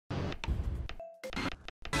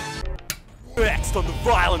Next on the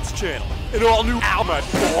Violence Channel, an all-new Armored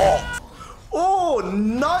Vault. Oh,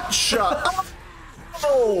 nutshot!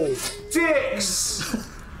 Oh, dicks!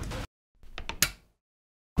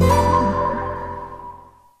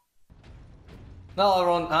 Hello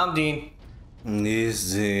everyone, I'm Dean.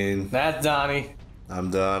 He's Dean. That's Donnie.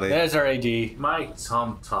 I'm Donnie. There's our AD. My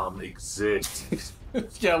Tum-Tum exists.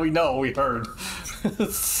 Yeah, we know, we heard.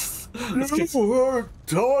 Never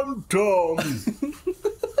Tum-Tum.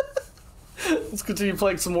 Let's continue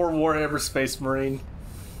playing some more Warhammer Space Marine.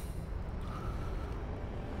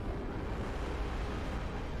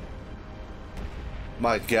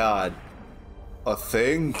 My God. A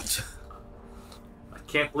thing? I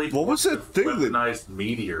can't believe What was that thing that- weaponized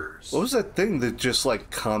meteors. What was that thing that just, like,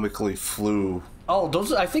 comically flew? Oh,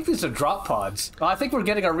 those I think these are drop pods. I think we're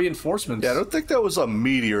getting our reinforcements. Yeah, I don't think that was a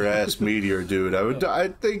meteor-ass meteor, dude. I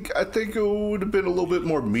think it would have been a little bit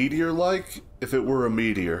more meteor-like if it were a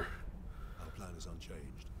meteor.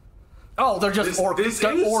 Oh, they're just orc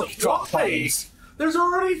drop pods. There's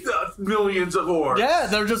already millions of orcs. Yeah,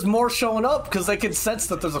 they're just more showing up because they can sense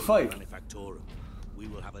that there's a fight. We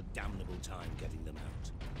will have a damnable time getting them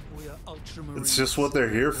out. We are Ultramarines. It's just what they're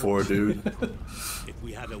here for, dude. If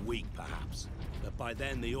we had a week, perhaps. But by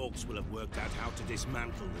then, the Orks will have worked out how to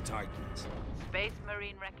dismantle the Titans. Space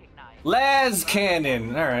Marine recognized. Las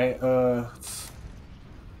cannon. All right.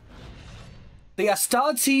 The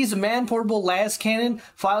Astartes man-portable las cannon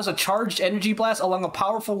fires a charged energy blast along a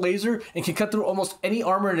powerful laser and can cut through almost any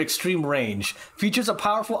armor at extreme range. Features a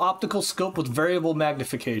powerful optical scope with variable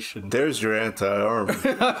magnification. There's your anti-armor.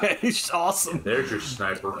 Okay, it's awesome. There's your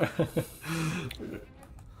sniper.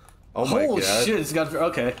 Oh my Holy God. shit, it's got...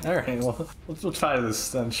 Okay, alright, well, we'll try this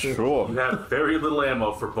then, sure. You have very little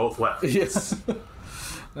ammo for both weapons. Yes.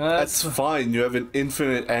 That's fine. You have an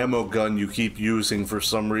infinite ammo gun you keep using for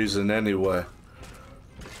some reason anyway.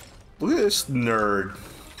 Look at this nerd.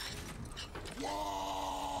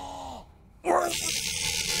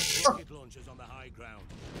 Rocket launchers on the high ground.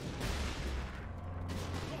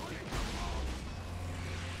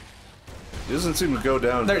 It doesn't seem to go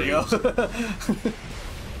down. There you go.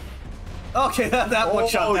 Okay, that one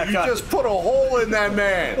shot that you guy. just put a hole in that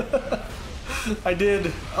man. I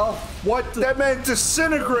did. Oh, What? That man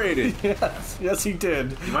disintegrated. yes, he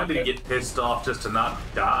did. You might need to get pissed off just to not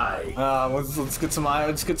die. Let's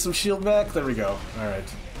get some shield back. There we go. All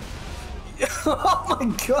right. Oh my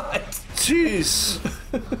God. Jeez.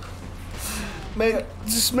 Man,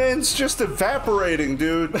 this man's just evaporating,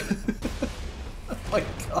 dude. Oh my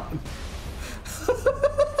God.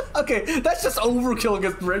 Okay, that's just overkill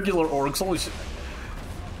against regular orcs. Holy shit.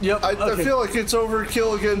 Yep. I feel like it's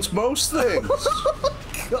overkill against most things.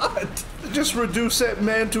 God. Just reduce that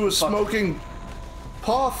man to a smoking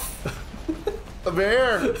puff of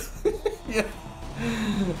air. Yeah.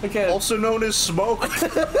 Okay. Also known as smoke.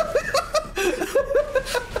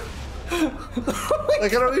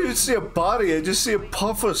 Like, I don't even see a body, I just see a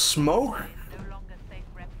puff of smoke. No longer safe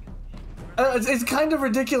refuge. It's kind of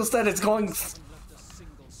ridiculous that it's going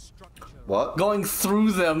What?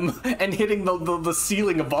 through them and hitting the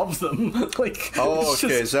ceiling above them. Like. Oh, it's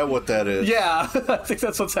okay, just- is that what that is? Yeah, I think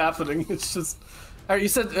that's what's happening. It's just. Alright, you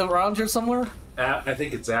said around here somewhere? I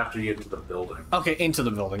think it's after you get to the building. Okay, into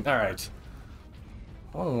the building. Alright.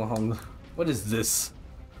 Oh, what is this?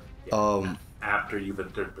 After you've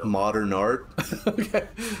entered the building. Modern art. Okay.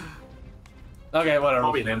 Okay, whatever.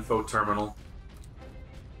 Probably an info terminal.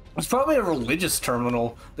 It's probably a religious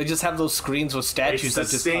terminal. They just have those screens with statues It's that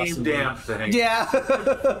the just same possibly... damn thing.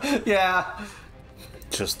 Yeah. Yeah.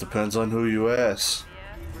 Just depends on who you ask.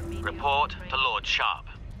 Report to Lord Sharp.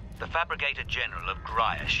 The Fabricator General of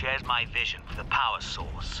Graia shares my vision for the power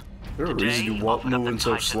source. Is there a reason you walk moving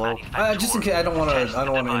so slow? Just in case, I don't want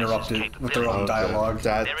to interrupt it with their own dialogue.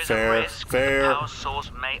 That's There is fair. a risk Fair. the power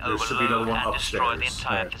source may There should be another overload one and destroy the upstairs.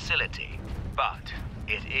 entire Right. facility. But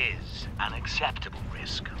it is an acceptable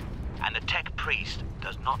risk. And the tech priest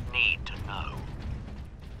does not need to know.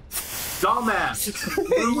 Dumbass!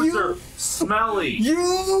 Loser! Smelly!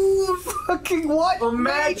 You fucking what?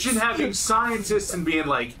 Imagine mate? having scientists and being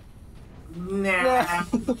like, nah.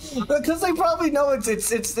 Because they probably know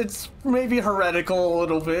it's maybe heretical a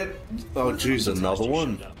little bit. Oh, jeez, another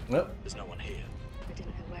one. Yep. There's no one here. I don't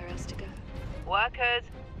know where else to go. Workers,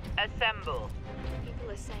 assemble. People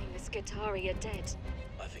are saying the Skitari are dead.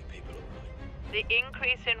 I think people are right. The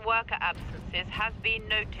increase in worker absences has been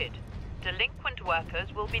noted. Delinquent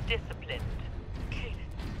workers will be disciplined. Okay.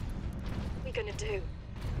 What are we gonna do?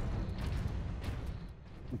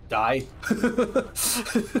 Die.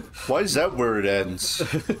 Why is that where it ends?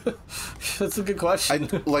 That's a good question.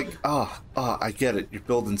 I get it. You're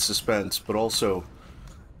building suspense, but also,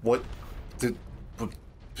 what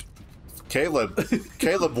Caleb,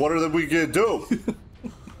 what are we gonna do?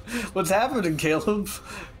 What's happening, Caleb?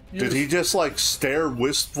 Did he just like stare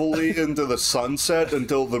wistfully into the sunset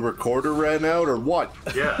until the recorder ran out, or what?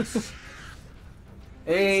 Yes.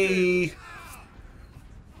 Hey.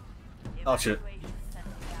 Oh shit.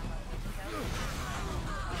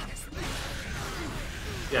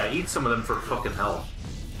 Yeah, eat some of them for fucking hell.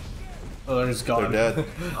 Oh, they're just gone. They're dead.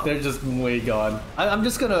 They're just way gone. I'm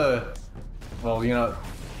just gonna. Well, you know.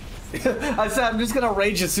 I said I'm just gonna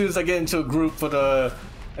rage as soon as I get into a group, but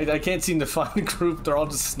I can't seem to find a group. They're all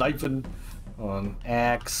just sniping. On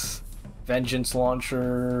axe, vengeance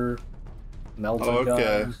launcher, melter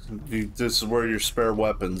gun. This is where your spare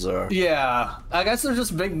weapons are. Yeah, I guess they're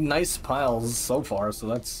just big, nice piles so far. So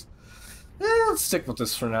that's. Let's stick with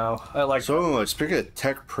this for now. I like. So, speaking of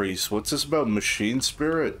tech priests, what's this about machine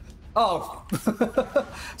spirit? Oh,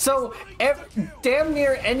 so damn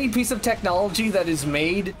near any piece of technology that is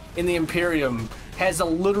made in the Imperium has a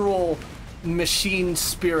literal machine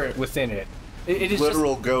spirit within it. It is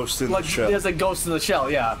literal just, ghost in like, the shell. There's a ghost in the shell,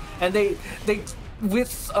 yeah. And they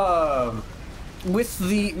with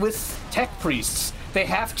tech priests, they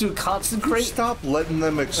have to consecrate. Stop letting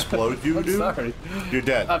them explode you, dude. Sorry. You're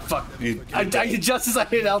dead. Fuck. I just as I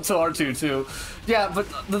hit L2R2 too. Yeah, but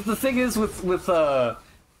the thing is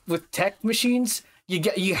with tech machines,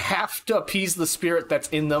 you have to appease the spirit that's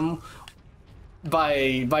in them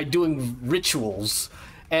by doing rituals,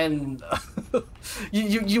 and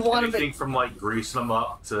you want anything from like greasing them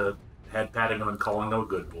up to head patting them and calling them a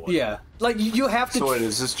good boy. Yeah, like you have to. So wait,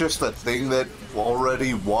 is this just a thing that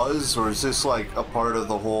already was, or is this like a part of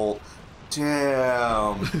the whole?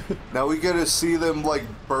 Damn. Now we get to see them like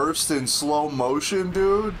burst in slow motion,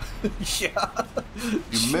 dude. Yeah.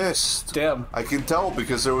 You missed. Damn. I can tell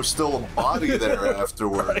because there was still a body there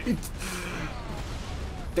afterward. Right.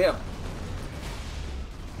 Damn.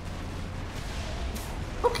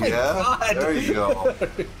 Okay. Yeah. God. There you go.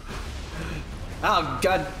 Oh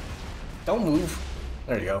God. Don't move.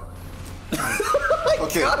 There you go.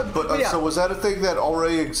 Okay, but yeah. So was that a thing that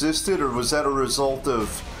already existed, or was that a result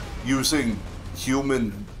of using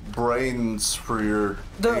human brains for your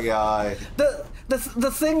AI?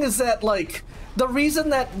 The thing is that, like, the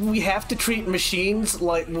reason that we have to treat machines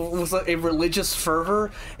like with a religious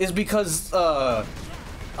fervor is because the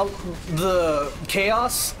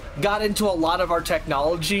chaos got into a lot of our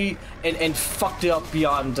technology and fucked it up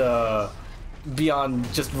beyond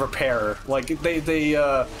just repair. Like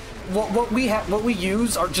what we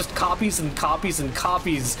use are just copies and copies and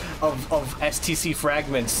copies of STC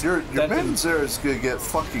fragments. Your men's there is gonna get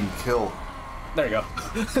fucking killed. There you go.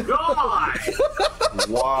 God!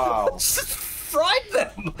 Wow. Fried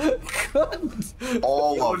them. Good.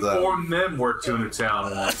 All of them. Inform them where Tuna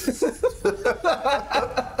Town was.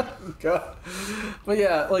 God. But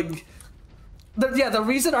yeah, like. The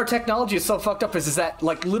reason our technology is so fucked up is that,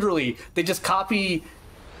 like, literally, they just copy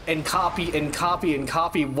and copy and copy and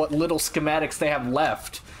copy what little schematics they have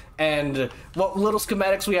left. And what little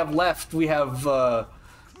schematics we have left, we have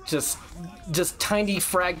just tiny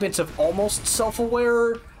fragments of almost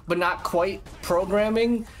self-aware, but not quite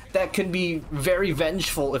programming that can be very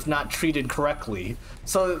vengeful if not treated correctly.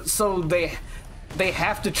 So they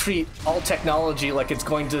have to treat all technology like it's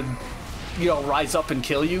going to, you know, rise up and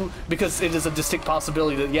kill you, because it is a distinct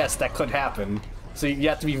possibility that yes, that could happen. So you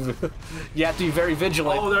have to be very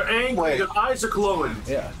vigilant. Oh, they're angry. Wait. Their eyes are glowing.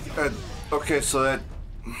 Yeah. Okay, so that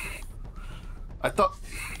I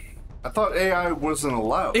thought AI wasn't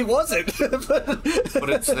allowed. It wasn't. But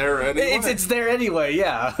it's there anyway. It's there anyway.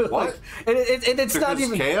 Yeah. What? And it's not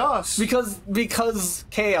even chaos. Because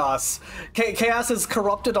chaos has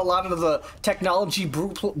corrupted a lot of the technology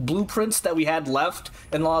blueprints that we had left,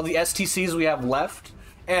 and a lot of the STCs we have left,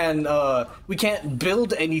 and we can't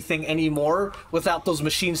build anything anymore without those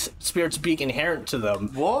machine spirits being inherent to them.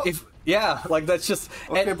 What? Like that's just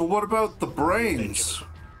Okay, but what about the brains?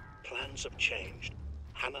 Plans have changed.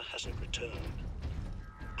 Hannah hasn't returned.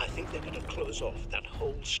 I think they're going to close off that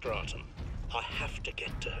whole stratum. I have to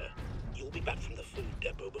get to her. You'll be back from the food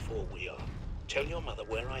depot before we are. Tell your mother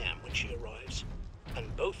where I am when she arrives.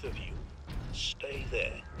 And both of you, stay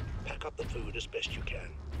there. Pack up the food as best you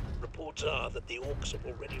can. Reports are that the Orks have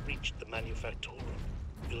already reached the manufactorum.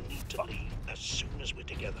 We'll need to leave as soon as we're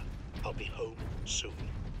together. I'll be home soon.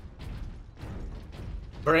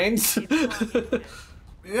 brains.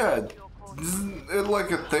 Yeah. Isn't it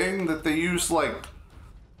like a thing that they use, like,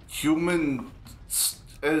 human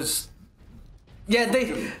as... Yeah,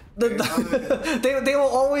 they will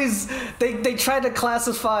always they try to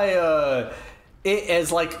classify it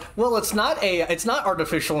as like, well, it's not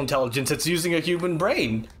artificial intelligence. It's using a human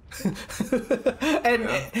brain. and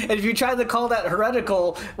if you try to call that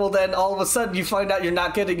heretical, well, then all of a sudden you find out you're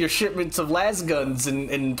not getting your shipments of las guns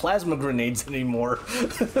and plasma grenades anymore.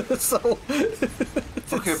 So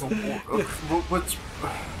okay,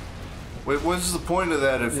 but what's the point of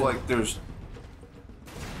that if like there's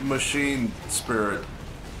machine spirit?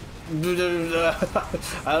 I don't know.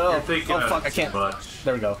 You're thinking oh fuck! I can't. Much.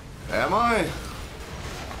 There we go. Am I?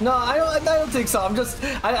 No, I don't think so. I'm just,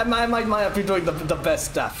 I might not be doing the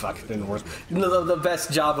best, fuck, it didn't work. The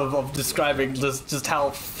best job of describing just how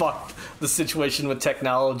fucked the situation with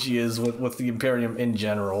technology is with the Imperium in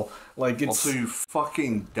general. Like, it's... Also, you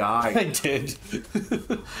fucking died. I did.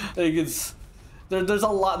 Like, it's... There's a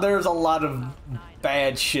lot of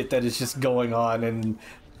bad shit that is just going on, and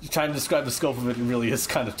trying to describe the scope of it really is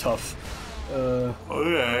kind of tough.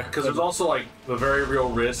 Okay. Because there's also, like, the very real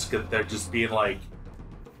risk of there just being, like,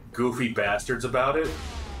 goofy bastards about it.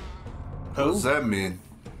 What does that mean?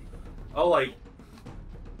 Oh, like,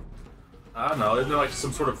 I don't know. Isn't there like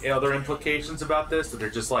some sort of other implications about this that they're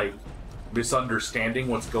just like misunderstanding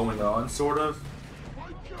what's going on, sort of?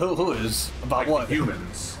 Who is about like what?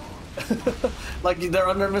 Humans. Like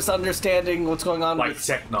they're misunderstanding what's going on. Like with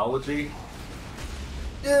technology.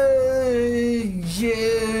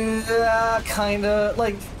 Yeah, kinda.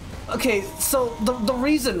 Like, okay, so the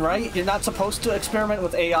reason, right? You're not supposed to experiment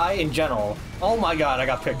with AI in general. Oh my god, I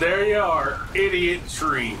got picked. There you are, idiot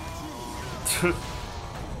tree.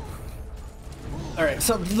 Alright,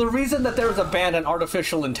 so the reason that there was a ban on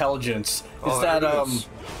artificial intelligence is that,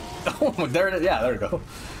 oh, there it is. Yeah, there we go.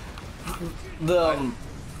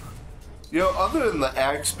 You know, other than the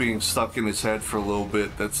axe being stuck in his head for a little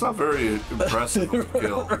bit, that's not very impressive of a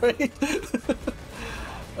kill. Right?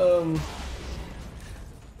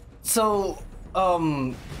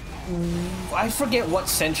 I forget what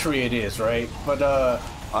century it is, right? But,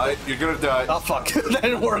 you're gonna die. Oh, fuck. That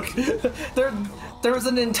didn't work. There was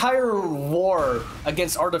an entire war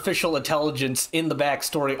against artificial intelligence in the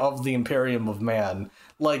backstory of the Imperium of Man.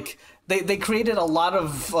 Like, they created a lot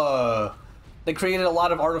of,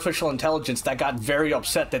 artificial intelligence that got very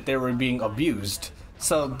upset that they were being abused.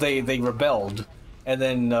 So they rebelled. And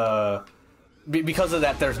then, because of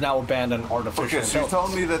that, there's now a ban on artificial intelligence. Okay, so you're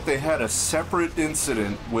telling me that they had a separate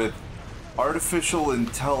incident with artificial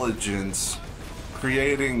intelligence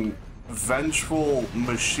creating vengeful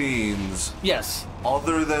machines. Yes.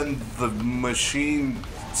 Other than the machine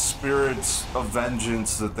spirits of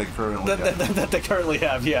vengeance that they currently have. That they currently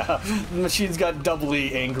have, yeah. The machines got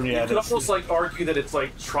doubly angry at it. You could almost like argue that it's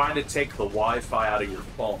like trying to take the Wi-Fi out of your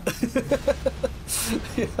phone.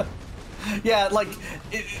 Yeah, like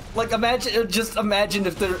imagine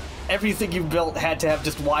if everything you built had to have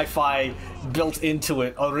just Wi-Fi built into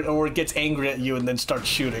it, or it gets angry at you and then starts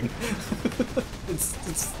shooting.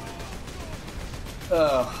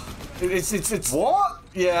 It's what?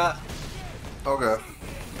 Yeah. Okay.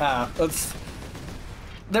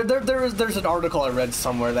 There's an article I read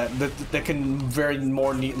somewhere that can very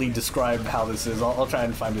more neatly describe how this is. I'll try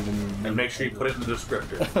and find it in. And make sure you put it in the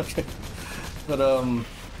descriptor. Okay. But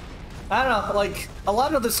I don't know. Like a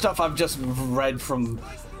lot of the stuff I've just read from.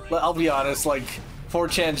 I'll be honest. Like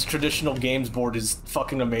 4chan's traditional games board is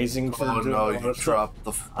fucking amazing. For you dropped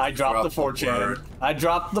the. I dropped the 4chan. I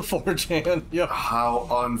dropped the 4chan. Yep. How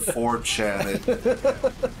un-4chan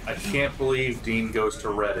it. I can't believe Dean goes to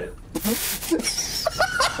Reddit.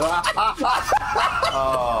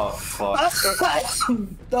 Oh fuck!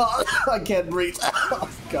 I can't breathe. Oh,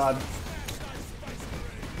 God.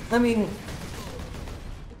 I mean,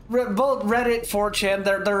 both Reddit, 4chan,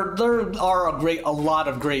 there are a lot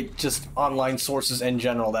of great just online sources in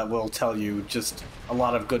general that will tell you just a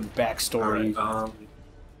lot of good backstory. Right,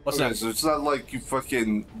 What's okay, that? so it's not like you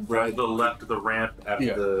fucking right to the left of the ramp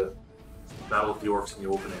after the Battle of the Orks and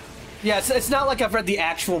you open it. Yeah, it's not like I've read the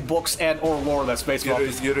actual books or lore that's based on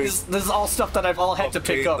this. This is all stuff that I've all had to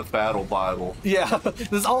pick up. The Battle Bible. Yeah,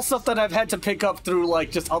 this is all stuff that I've had to pick up through like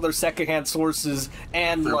just other secondhand sources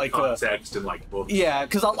and through like context and like books. Yeah,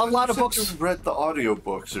 because a lot of books. You read the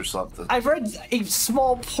audiobooks or something. I've read a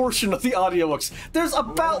small portion of the audiobooks. There's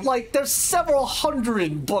about there's several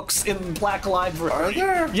hundred books in Black Library. Are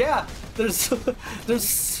there? Yeah, there's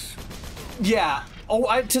yeah.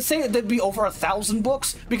 Oh, to say there'd be over 1,000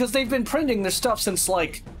 books because they've been printing this stuff since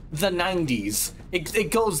like the 90s.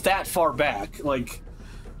 It goes that far back. Like,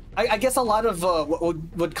 I guess a lot of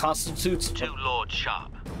what constitutes. To Lord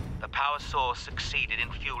Sharp, the power source succeeded in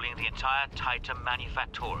fueling the entire Titan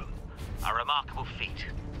Manufactorum. A remarkable feat.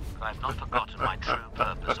 But I've not forgotten my true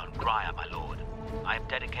purpose on Graia, my lord. I have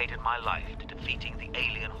dedicated my life to defeating the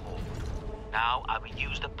alien horde. Now I will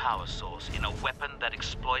use the power source in a weapon that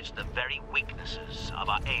exploits the very weaknesses of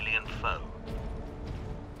our alien foe.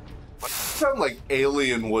 It sounded like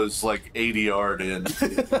Alien was like 80 yard in.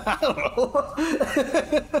 I don't know.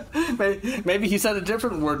 Maybe he said a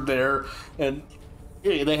different word there, and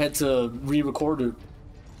they had to re-record it.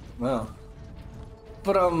 Wow.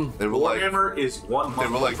 But they were like, Warhammer is 1 month. they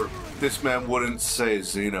were like, over. this man wouldn't say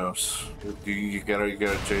Xenos. You gotta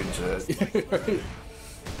change that.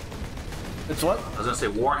 It's what? I was gonna say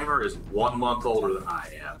Warhammer is 1 month older than I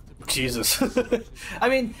am. Jesus. I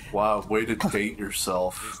mean, Wow, way to date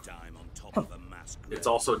yourself. It's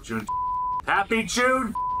also June. Happy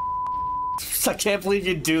June. I can't believe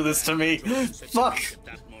you do this to me. Fuck.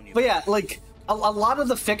 But yeah, like a lot of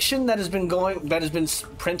the fiction that has been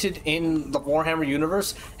printed in the Warhammer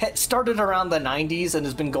universe started around the 90s and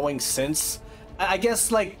has been going since. I guess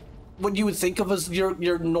like what you would think of as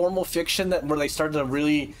your normal fiction where they started to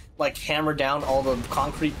really like hammer down all the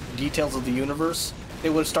concrete details of the universe. They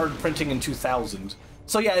would have started printing in 2000.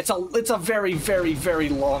 So yeah, it's a very, very, very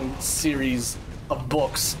long series of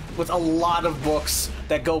books with a lot of books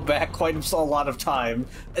that go back quite a lot of time.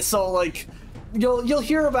 So like you'll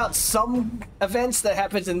hear about some events that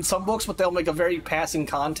happens in some books, but they'll make a very passing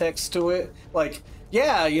context to it. Like,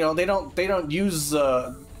 yeah, you know, they don't use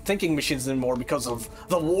thinking machines anymore because of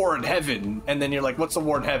the war in heaven. And then you're like, what's the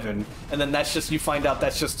war in heaven? And then you find out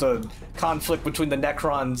that's just a conflict between the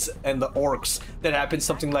Necrons and the Orks that happened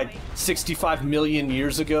something like 65 million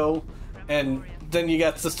years ago. And then you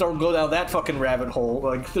got to start go down that fucking rabbit hole.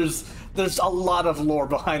 Like, there's a lot of lore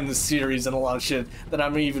behind the series and a lot of shit that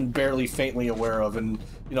I'm even barely faintly aware of. And,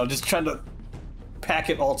 you know, just trying to pack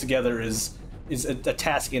it all together is a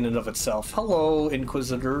task in and of itself. Hello,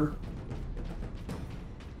 Inquisitor.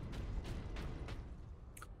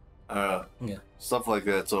 Yeah. Stuff like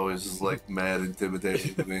that's always like mad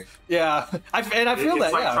intimidating to me. Yeah, I feel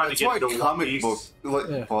that. Like yeah, that's Why comic book? Like,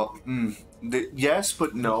 Yeah. well, yes,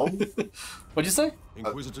 but no. What'd you say?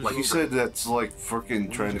 Like you said, that's like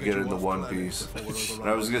freaking trying to get into One Piece. And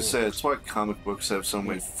I was gonna say, it's why comic books have so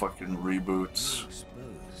many fucking reboots.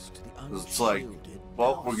 It's like,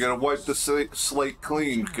 well, we're gonna wipe the slate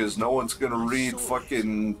clean because no one's gonna read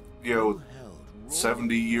fucking,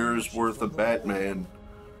 70 years worth of Batman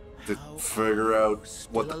to figure out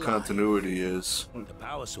what the continuity is. The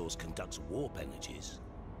power source conducts warp energies.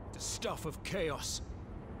 The stuff of chaos.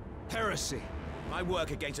 Heresy. My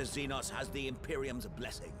work against the Xenos has the Imperium's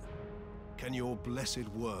blessing. Can your blessed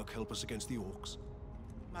work help us against the Orks?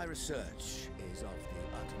 My research is of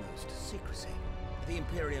the utmost secrecy. The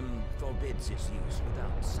Imperium forbids its use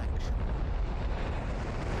without sanction.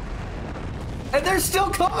 And they're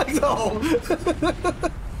still coming, though!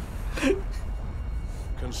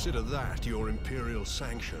 Consider that your Imperial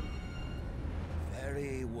sanction.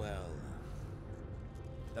 Very well.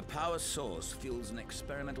 The power source fuels an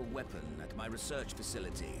experimental weapon at my research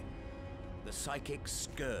facility. The Psychic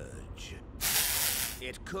Scourge.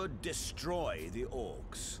 It could destroy the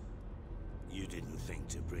Orks. You didn't think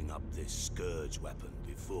to bring up this Scourge weapon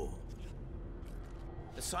before.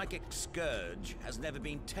 The Psychic Scourge has never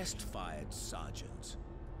been test-fired, Sergeant.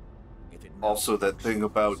 If it Also, that thing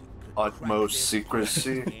about utmost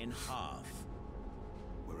secrecy. in half.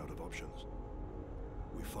 We're out of options.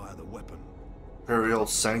 We fire the weapon. Imperial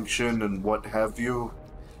sanction and what have you.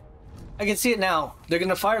 I can see it now. They're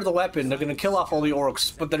gonna fire the weapon, they're gonna kill off all the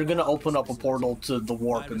Orks, but they're gonna open up a portal to the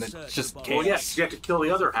warp and then just chaos. Well, yes, you have to kill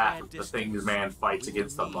the other half of the thing the man fights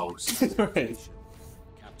against the most. Right.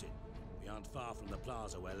 Captain, we aren't far from the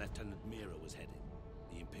plaza where Lieutenant Mira was headed.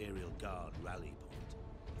 The Imperial Guard rally point.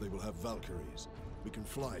 They will have Valkyries. We can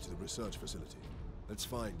fly to the research facility. Let's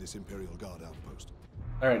find this Imperial Guard outpost.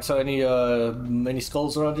 Alright, so any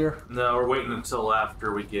skulls around here? No, we're waiting until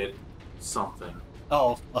after we get something.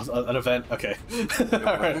 Oh, an event? Okay.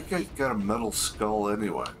 I think I got a metal skull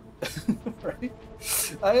anyway. Right?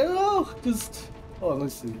 I don't know. Just... Oh,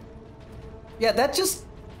 let's see. Yeah, that just...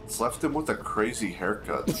 It's left him with a crazy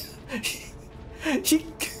haircut. he...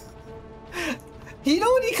 You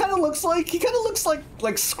know what he kind of looks like? He kind of looks like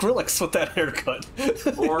Skrillex with that haircut.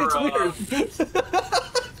 Or, it's weird.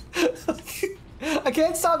 I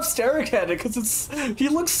can't stop staring at it because he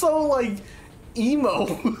looks so like emo,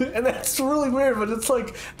 and that's really weird. But it's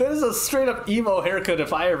like that is a straight up emo haircut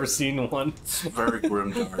if I ever seen one. It's very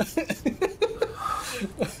grimdark.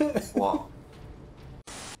 Wow.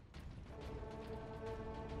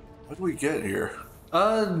 What do we get here?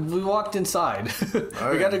 We walked inside.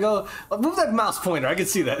 We gotta go. Move that mouse pointer. I can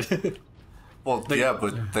see that. Well, yeah,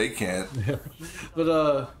 but they can't.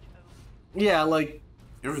 But yeah, like.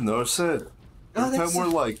 You ever notice it? Every time we're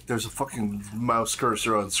like, there's a fucking mouse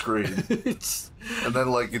cursor on screen. And then,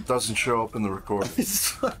 like, it doesn't show up in the recording.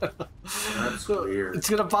 That's weird. It's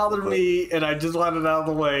gonna bother me, and I just want it out of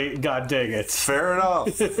the way. God dang it. Fair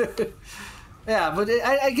enough. Yeah, but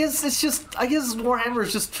I guess it's just... I guess Warhammer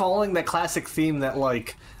is just following that classic theme that,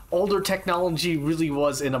 like, older technology really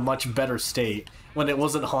was in a much better state when it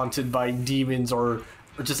wasn't haunted by demons or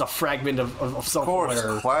just a fragment of software.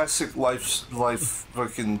 Of course, classic life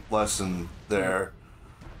fucking lesson there.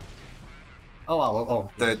 Oh.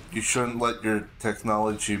 That you shouldn't let your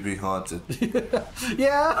technology be haunted.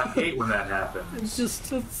 Yeah. I hate when that happens. It's just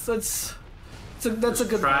that's a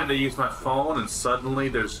good. Trying to use my phone and suddenly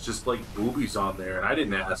there's just like boobies on there and I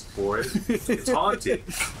didn't ask for it. It's haunted.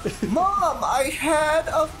 Mom, I had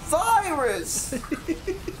a virus.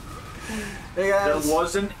 Hey guys. There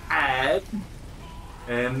was an ad,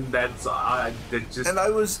 and that's just. And I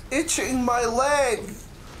was itching my leg.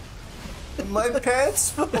 And my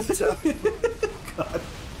pants fell down. God.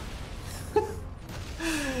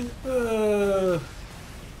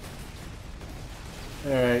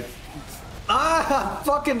 Alright.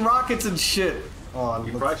 Fucking rockets and shit. Oh,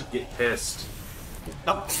 you probably should get pissed.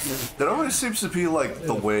 Nope. That always seems to be like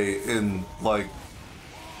the way in like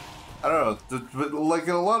I don't know, like in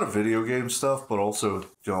a lot of video game stuff, but also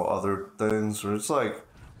other things where it's like,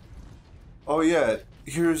 oh yeah,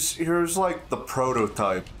 here's like the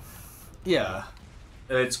prototype. Yeah.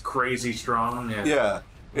 It's crazy strong. Yeah.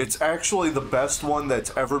 It's actually the best one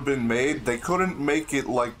that's ever been made. They couldn't make it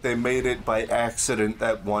like they made it by accident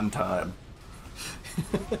at one time.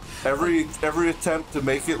 Every attempt to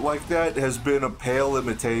make it like that has been a pale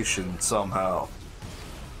imitation somehow.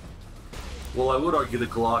 Well, I would argue the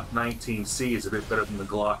Glock 19C is a bit better than the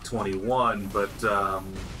Glock 21, but that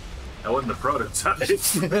wasn't a prototype.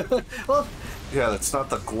 Well, yeah, that's not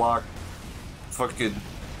the Glock fucking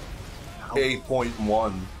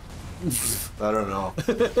 8.1. I don't know.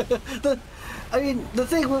 The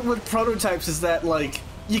thing with prototypes is that, like,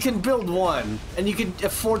 you can build one, and you can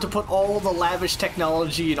afford to put all the lavish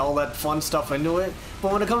technology and all that fun stuff into it,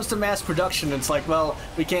 but when it comes to mass production, it's like, well,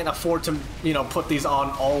 we can't afford to, put these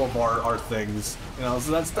on all of our things. So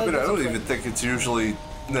that's I don't even think it's usually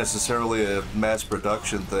necessarily a mass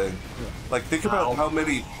production thing. Yeah. Like, think about how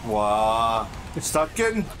many... Wow. Stop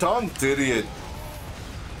getting dunked, idiot.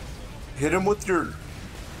 Hit him with your...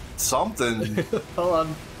 something. Hold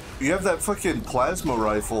on. You have that fucking plasma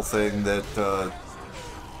rifle thing that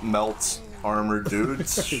melts armored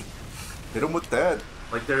dudes. Hit him with that.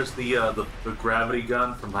 Like there's the gravity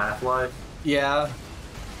gun from Half-Life. Yeah.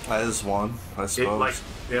 That is one, I suppose. It like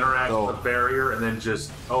interacts with the barrier and then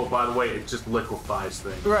just by the way, it just liquefies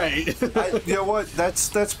things. Right. You know what?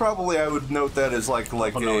 That's probably, I would note that as like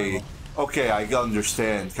a okay, I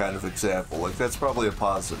understand kind of example. Like that's probably a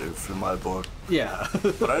positive in my book. Yeah.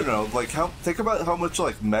 But I don't know, like think about how much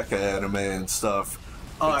like mecha anime and stuff.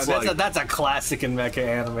 Oh, that's a classic in mecha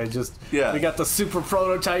anime. Just yeah, we got the super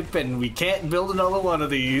prototype and we can't build another one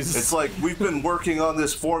of these. It's like we've been working on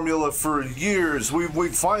this formula for years. We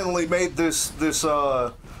finally made this you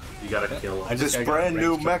gotta kill him. This brand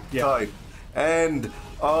new mech type, and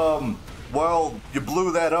well, you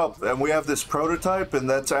blew that up, and we have this prototype, and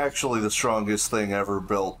that's actually the strongest thing ever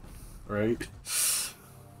built. Right.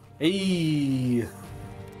 Hey.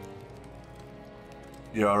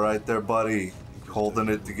 You all right there, buddy? Holding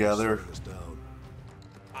it together?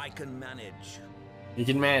 I can manage. You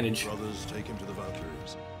can manage. Brothers, take him to the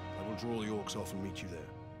Valkyries. I will draw the Orks off and meet you there.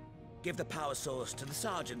 Give the power source to the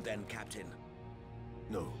sergeant then, Captain.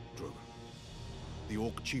 No, Drogan. The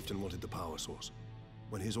Ork chieftain wanted the power source.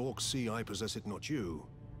 When his Orks see I possess it, not you,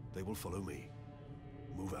 they will follow me.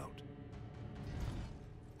 Move out.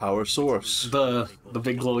 Power source. The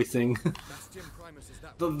big glowy thing.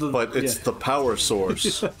 But it's the power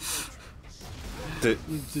source.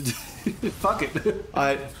 Fuck it.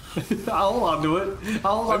 I'll hold on to it.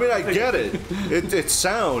 I get it. It's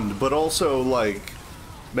sound, but also like,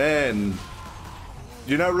 man,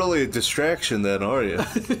 you're not really a distraction then, are you?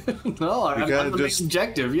 No, I'm the main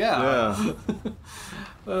objective. Yeah.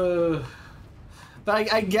 But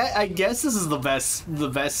I guess this is the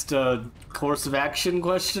best course of action ?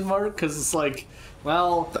 Because it's like,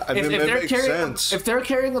 well, if they're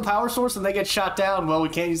carrying the power source and they get shot down, well, we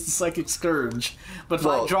can't use the psychic scourge. But if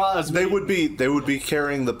I draw as they would be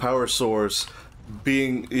carrying the power source,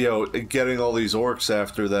 being getting all these orcs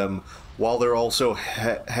after them while they're also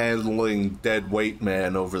handling dead weight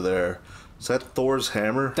man over there. Is that Thor's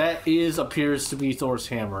hammer? That appears to be Thor's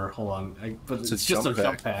hammer. Hold on, but it's just a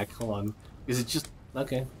jump pack. Hold on, is it just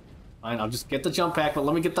okay? Fine, I'll just get the jump pack, but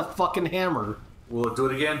let me get the fucking hammer. Will it do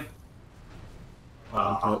it again?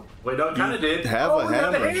 Wait, no, it kind of did. Have a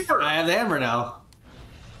hammer. I have the hammer now.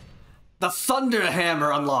 The Thunder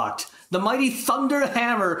Hammer unlocked. The mighty Thunder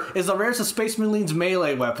Hammer is the rarest of Space Marine's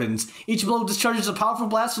melee weapons. Each blow discharges a powerful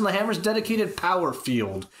blast from the hammer's dedicated power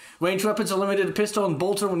field. Ranged weapons are limited to pistol and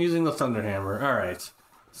bolter when using the Thunder Hammer. Alright.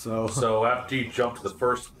 So after you jump to the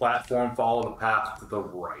first platform, follow the path to the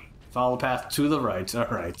right. Follow the path to the right.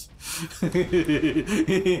 Alright.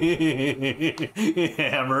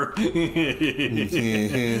 Hammer.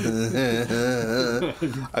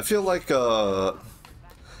 I feel like,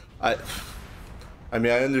 I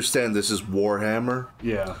mean, I understand this is Warhammer.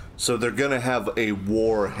 Yeah. So they're gonna have a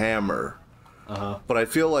Warhammer. But I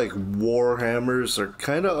feel like Warhammers are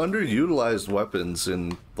kind of underutilized weapons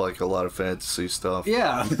in, like, a lot of fantasy stuff.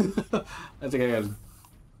 Yeah. I think I got...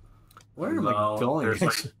 Where am I going? There's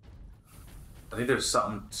like, I think there's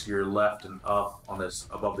something to your left and up on this,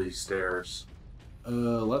 above these stairs.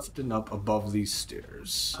 Left and up above these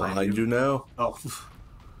stairs. Behind you now? Oh.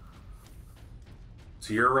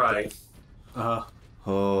 To your right. Oh.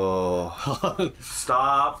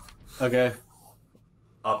 Stop. Okay.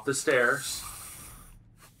 Up the stairs.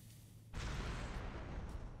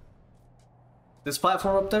 This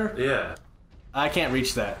platform up there? Yeah. I can't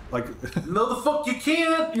reach that. Like. No, the fuck you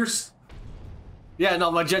can't. You're. Yeah, no,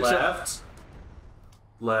 my jet left.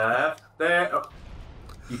 Left. There. Oh.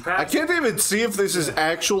 I can't even see if this is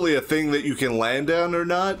actually a thing that you can land on or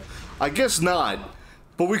not. I guess not.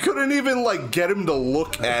 But we couldn't even, like, get him to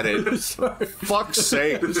look at it. Fuck's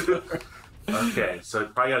sake. Okay, so you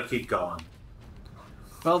probably gotta keep going.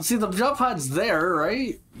 Well, see, the jump pod's there,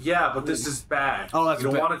 right? Yeah, but this is back. Oh, that's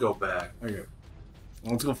you don't want to go back. Okay.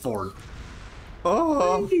 Let's go forward.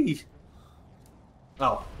 Oh.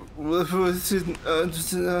 Oh.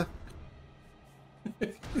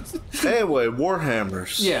 Anyway,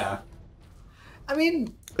 Warhammers. Yeah. I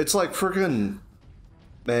mean... It's like friggin'...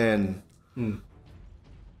 Man.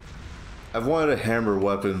 I've wanted a hammer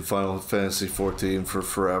weapon in Final Fantasy XIV for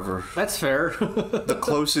forever. That's fair. The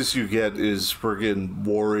closest you get is friggin'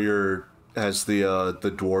 Warrior has the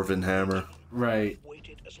Dwarven hammer. Right.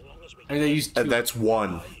 I mean, they used and that's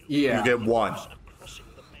one. Yeah. You get one.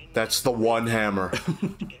 That's the one hammer.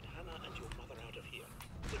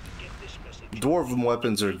 Dwarven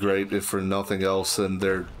weapons are great, if for nothing else, and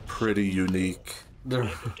they're pretty unique.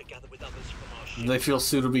 They feel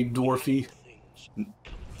suitably dwarfy.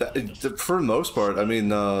 For the most part, I mean,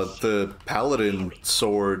 the paladin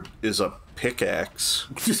sword is a pickaxe.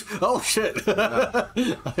 Oh shit!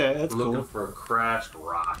 Okay, that's looking cool. for a crashed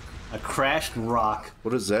rock. A crashed rock.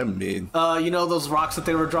 What does that mean? You know those rocks that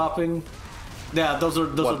they were dropping? Yeah, those are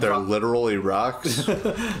they're literally rocks.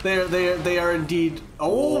 they are indeed.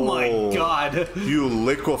 Oh my god! You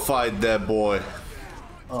liquefied that boy.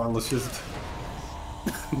 Oh, let's just.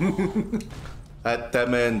 That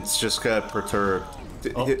man's just got perturbed.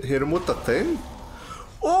 Hit him with the thing?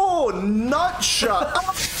 Oh, nut shot!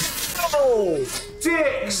 Oh,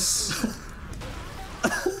 dicks!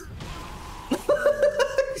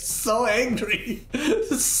 So angry.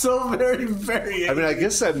 So very, very angry. I mean, I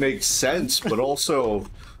guess that makes sense, but also,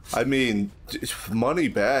 I mean, money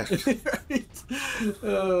back.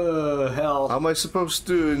 Hell. How am I supposed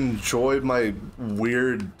to enjoy my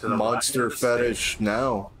weird monster fetish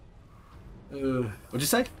now? What'd you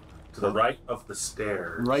say? To the right of the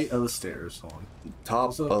stairs. Right of the stairs. Hold on.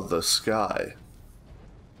 Top of the sky.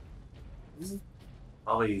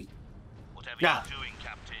 Probably. Whatever you're doing,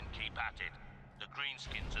 Captain, keep at it. The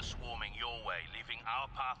Greenskins are swarming your way, leaving our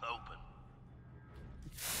path open.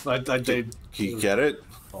 Can you get it?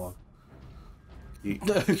 Hold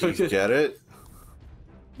on. Can you get it?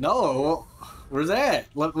 No. Where's that?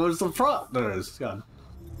 Where's the front? There it is. God.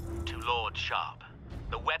 To Lord Sharp.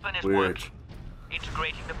 The weapon is Weird. working.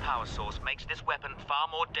 Integrating the power source makes this weapon far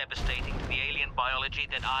more devastating to the alien biology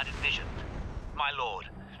than I'd envisioned. My lord,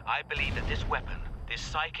 I believe that this weapon, this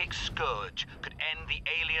psychic scourge, could end the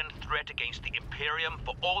alien threat against the Imperium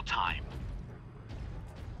for all time.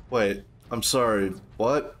 Wait, I'm sorry.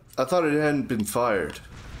 What? I thought it hadn't been fired.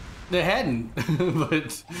 They hadn't,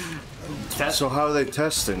 but... So how are they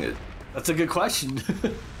testing it? That's a good question.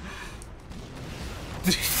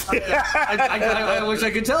 I wish I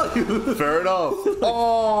could tell you. Fair enough.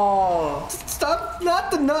 Oh! Stop! Not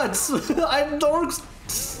the nuts! I'm the orcs.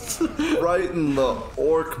 Right in the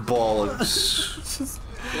orc bollocks.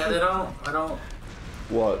 Yeah, I don't.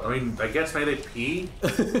 What? I mean, I guess maybe they pee.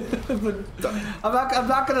 I'm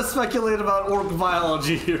not gonna speculate about orc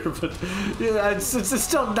biology here, but yeah, it's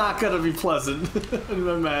still not gonna be pleasant. I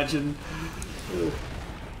imagine.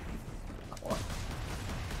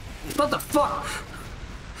 What the fuck?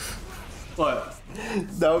 What?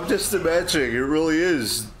 Now I'm just imagining, it really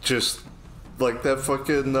is just like that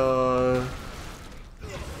fucking,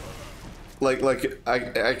 like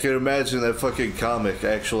I can imagine that fucking comic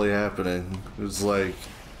actually happening. It's like,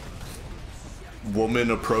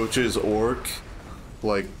 woman approaches orc,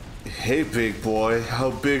 like, hey big boy,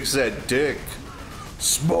 how big's that dick?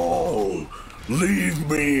 Small, leave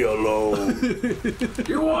me alone.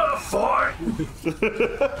 You wanna fight?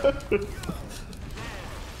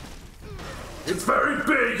 It's very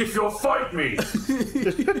big if you'll fight me.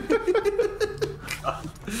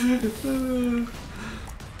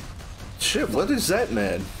 Shit, what is that,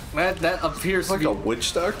 man? That appears like to be a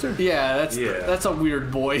witch doctor? Yeah, that's a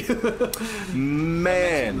weird boy.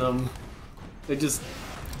 Man. They just...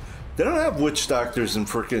 They don't have witch doctors in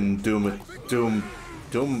frickin'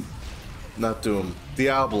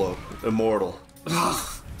 Diablo Immortal.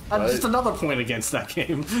 Just another point against that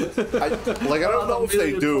game. I don't know if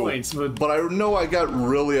they do, points, but I know I got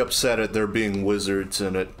really upset at there being wizards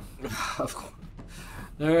in it. Of course.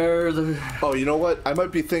 Oh, you know what? I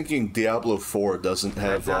might be thinking Diablo 4 doesn't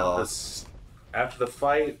have... After the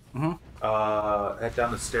fight, head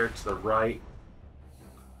down the stairs to the right.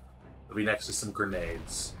 It'll be next to some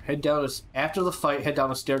grenades. After the fight, head down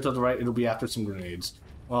the stairs to the right. It'll be after some grenades.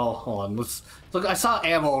 Well, hold on. Let's look. I saw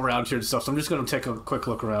ammo around here and stuff, so I'm just gonna take a quick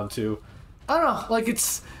look around too. I don't know. Like,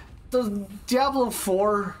 it's the Diablo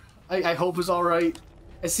 4. I hope is all right.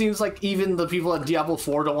 It seems like even the people at Diablo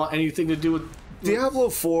 4 don't want anything to do with Diablo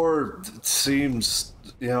 4. Seems,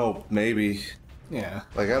 maybe. Yeah.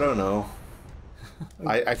 Like, I don't know.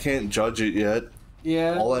 I can't judge it yet.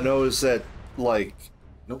 Yeah. All I know is that, like,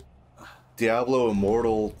 nope. Diablo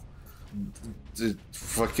Immortal, it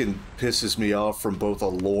fucking pisses me off from both a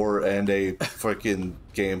lore and a fucking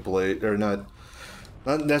gameplay, or not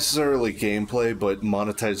necessarily gameplay, but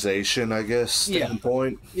monetization, I guess,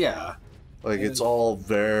 standpoint. Yeah. Like, it's all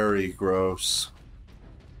very gross.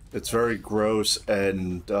 It's very gross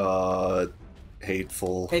and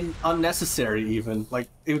hateful. And unnecessary, even. Like,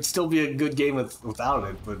 it would still be a good game without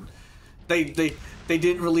it, but they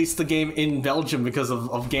didn't release the game in Belgium because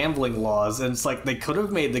of gambling laws, and it's like they could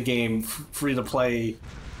have made the game free to play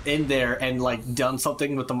in there and like done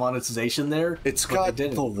something with the monetization there. It's got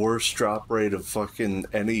the worst drop rate of fucking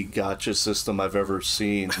any gacha system I've ever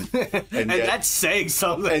seen. And yet, that's saying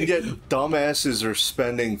something. And yet dumbasses are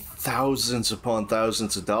spending thousands upon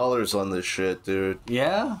thousands of dollars on this shit, dude.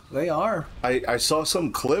 Yeah, they are. I saw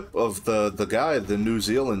some clip of the guy, the New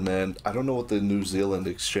Zealand man. I don't know what the New Zealand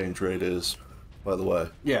exchange rate is, by the way.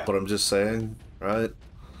 Yeah. But I'm just saying, right?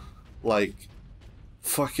 Like,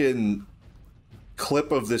 fucking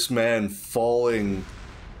clip of this man falling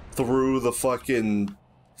through the fucking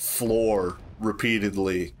floor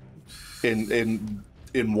repeatedly in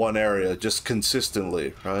one area, just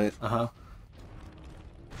consistently, right? Uh-huh.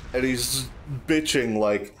 And he's bitching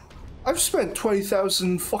like, I've spent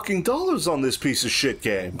 $20,000 fucking dollars on this piece of shit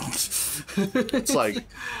game. It's like,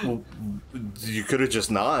 well, you could have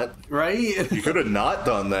just not, right? You could have not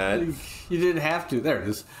done that. You didn't have to. There it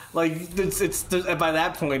is. Like, it's by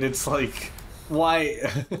that point, it's like, why?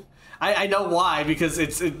 I know why, because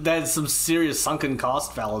that's some serious sunken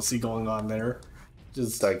cost fallacy going on there.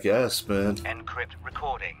 Just, I guess, man. Encrypt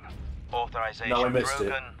recording. Authorization No, I missed Drogan.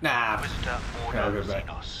 it. Nah. Inquisitor I'll go back.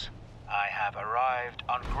 Xenos. I have arrived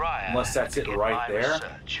on Graia. Unless that's it right there,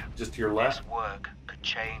 just to your left. This work could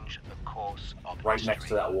change the course of Right history. next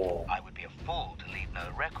to that wall. I would be a fool to leave no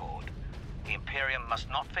record. The Imperium must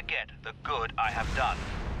not forget the good I have done.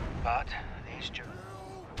 But these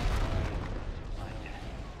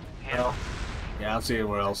No. Yeah, I don't see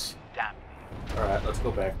anywhere else. Damn. Alright, let's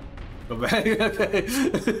go back. Go back. Okay.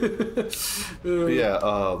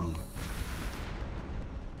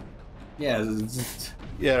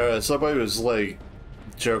 Yeah, somebody was like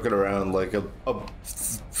joking around, like a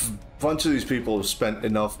bunch of these people have spent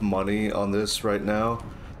enough money on this right now.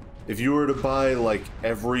 If you were to buy like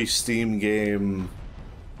every Steam game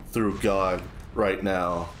through GOG right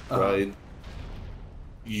now, right?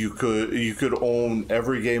 You could own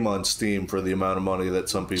every game on Steam for the amount of money that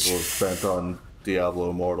some people have spent on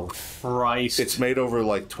Diablo Immortal. Christ. It's made over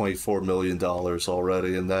like $24 million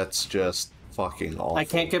already, and that's just fucking awful. I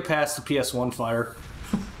can't get past the PS1 fire.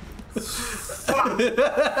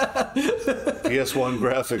 PS1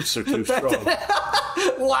 graphics are too strong.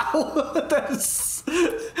 Wow,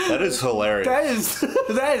 that is hilarious.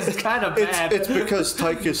 That is kind of bad. It's because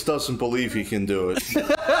Titus doesn't believe he can do it.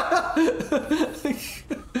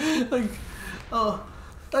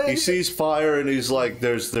 He sees fire and he's like,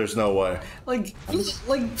 "There's no way." Like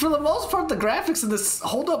for the most part, the graphics in this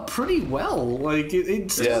hold up pretty well. Like it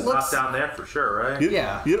It's top down there for sure, right?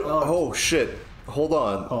 Oh shit! Hold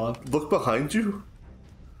on. Hold on. Look behind you.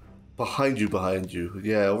 Behind you.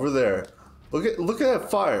 Yeah, over there. Look at that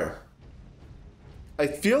fire. I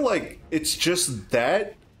feel like it's just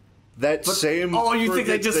that same. Oh, you think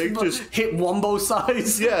they just hit Wumbo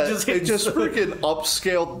size? Yeah, just it just freaking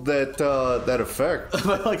upscaled that effect.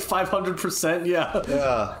 Like 500%. Yeah.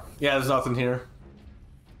 Yeah. Yeah. There's nothing here.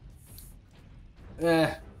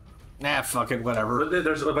 Nah, fuck it, whatever. But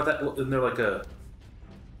there's about that. Isn't there like a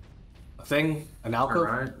thing? An alcove?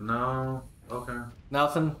 Right? No. Okay.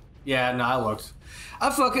 Nothing. Yeah, no, I looked.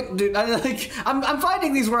 I fucking dude. I'm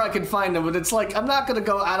finding these where I can find them, but it's like I'm not gonna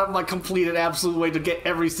go out of my complete and absolute way to get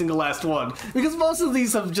every single last one because most of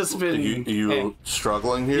these have just been. You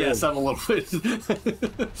struggling here? Yes, I'm a little bit.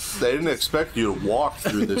 They didn't expect you to walk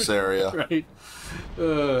through this area. Right.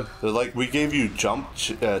 They're like, we gave you jump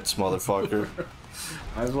jets, motherfucker.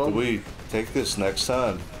 Might as well. Do we take this next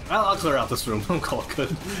time? I'll clear out this room. I'll call it good.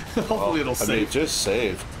 Hopefully it'll save. I mean, it just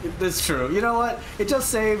saved. That's true. You know what? It just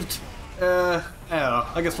saved. I don't know.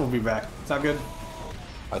 I guess we'll be back. Sound good?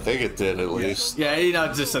 I think it did, at least. Yeah, you know,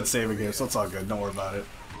 it just said save again, so it's all good. Don't worry about it.